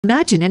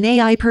Imagine an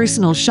AI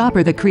personal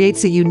shopper that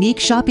creates a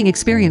unique shopping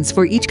experience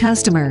for each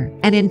customer,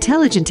 an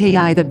intelligent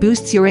AI that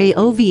boosts your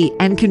AOV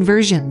and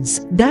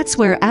conversions. That's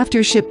where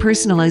AfterShip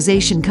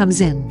Personalization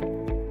comes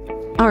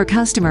in. Our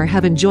customer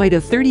have enjoyed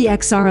a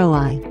 30x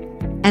ROI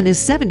and a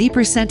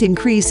 70%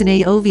 increase in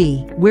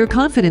AOV. We're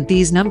confident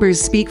these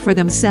numbers speak for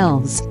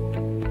themselves.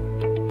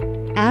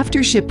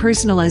 AfterShip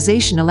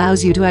Personalization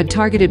allows you to add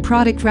targeted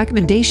product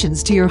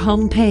recommendations to your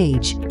home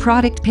page,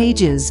 product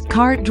pages,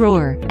 cart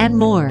drawer, and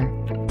more.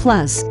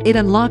 Plus, it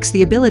unlocks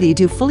the ability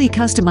to fully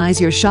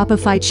customize your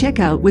Shopify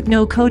checkout with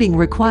no coding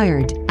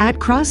required. Add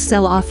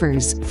cross-sell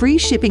offers, free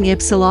shipping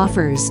upsell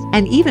offers,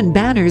 and even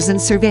banners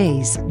and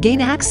surveys.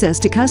 Gain access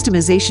to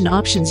customization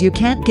options you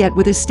can't get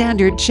with a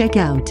standard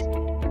checkout.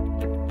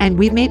 And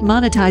we've made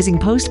monetizing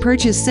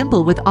post-purchase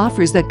simple with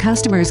offers that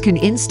customers can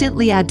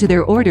instantly add to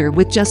their order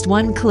with just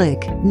one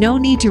click. No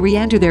need to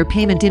re-enter their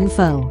payment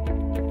info.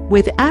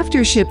 With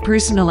AfterShip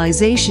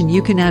Personalization,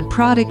 you can add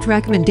product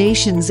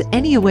recommendations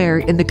anywhere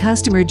in the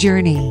customer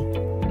journey.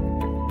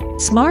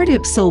 Smart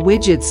upsell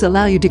widgets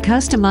allow you to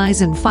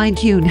customize and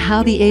fine-tune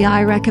how the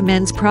AI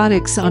recommends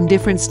products on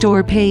different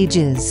store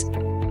pages.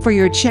 For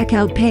your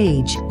checkout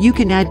page, you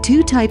can add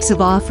 2 types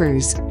of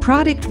offers,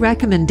 product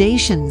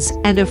recommendations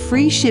and a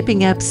free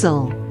shipping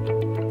upsell.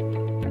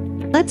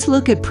 Let's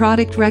look at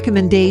product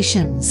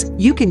recommendations.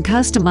 You can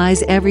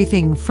customize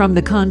everything from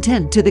the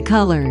content to the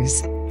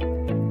colors.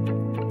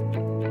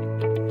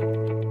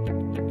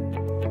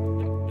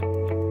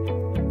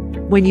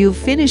 When you've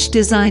finished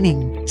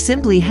designing,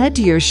 simply head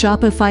to your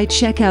Shopify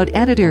checkout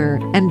editor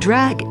and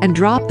drag and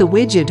drop the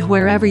widget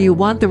wherever you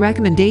want the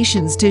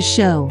recommendations to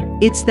show.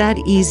 It's that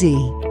easy.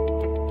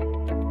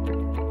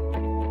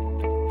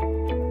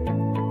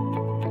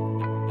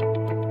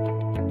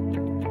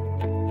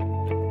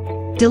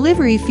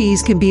 Delivery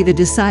fees can be the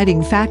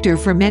deciding factor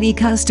for many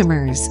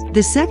customers.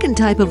 The second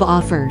type of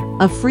offer,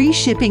 a free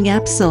shipping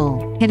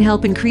upsell, can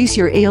help increase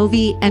your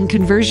AOV and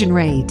conversion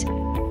rate.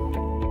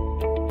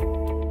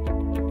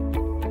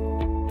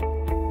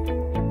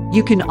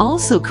 You can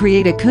also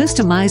create a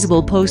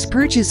customizable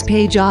post-purchase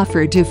page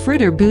offer to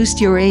further boost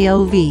your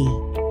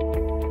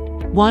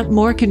AOV. Want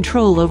more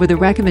control over the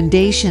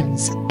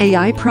recommendations,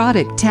 AI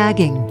product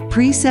tagging,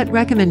 preset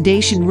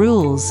recommendation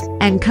rules,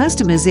 and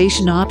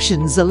customization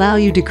options allow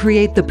you to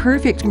create the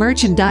perfect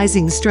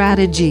merchandising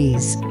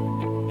strategies.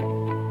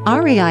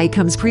 Our AI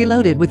comes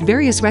preloaded with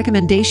various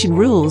recommendation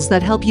rules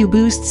that help you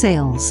boost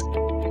sales.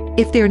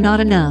 If they're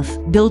not enough,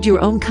 build your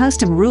own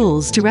custom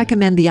rules to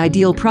recommend the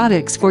ideal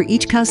products for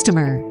each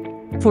customer.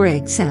 For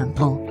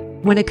example,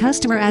 when a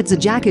customer adds a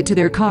jacket to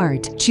their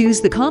cart,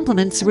 choose the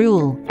compliments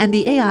rule, and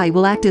the AI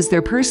will act as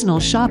their personal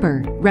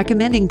shopper,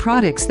 recommending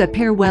products that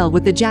pair well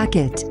with the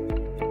jacket.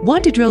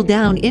 Want to drill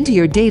down into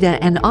your data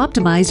and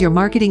optimize your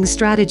marketing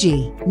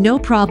strategy? No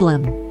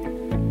problem.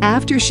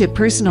 AfterShip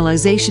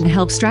Personalization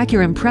helps track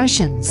your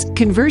impressions,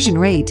 conversion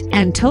rate,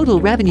 and total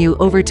revenue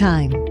over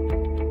time.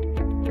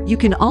 You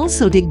can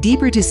also dig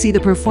deeper to see the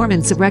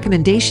performance of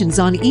recommendations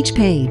on each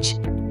page.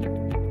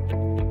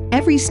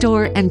 Every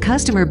store and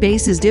customer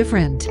base is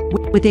different.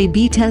 With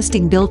A/B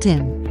testing built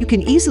in, you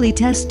can easily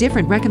test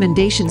different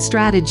recommendation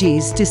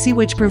strategies to see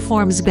which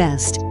performs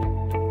best.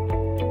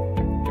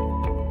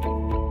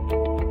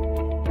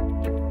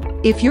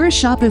 If you're a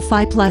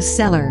Shopify Plus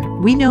seller,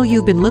 we know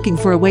you've been looking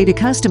for a way to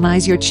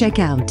customize your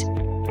checkout.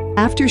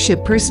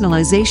 AfterShip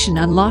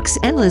Personalization unlocks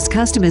endless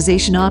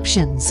customization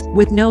options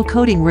with no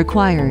coding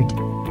required.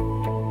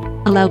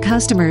 Allow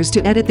customers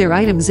to edit their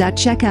items at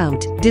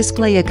checkout,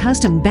 display a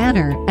custom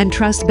banner and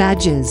trust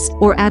badges,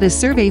 or add a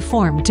survey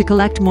form to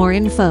collect more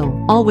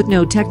info, all with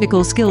no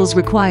technical skills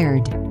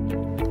required.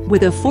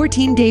 With a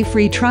 14-day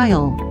free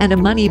trial and a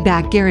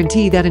money-back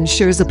guarantee that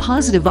ensures a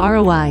positive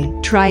ROI,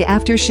 try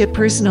AfterShip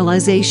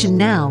Personalization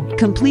now,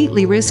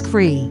 completely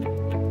risk-free.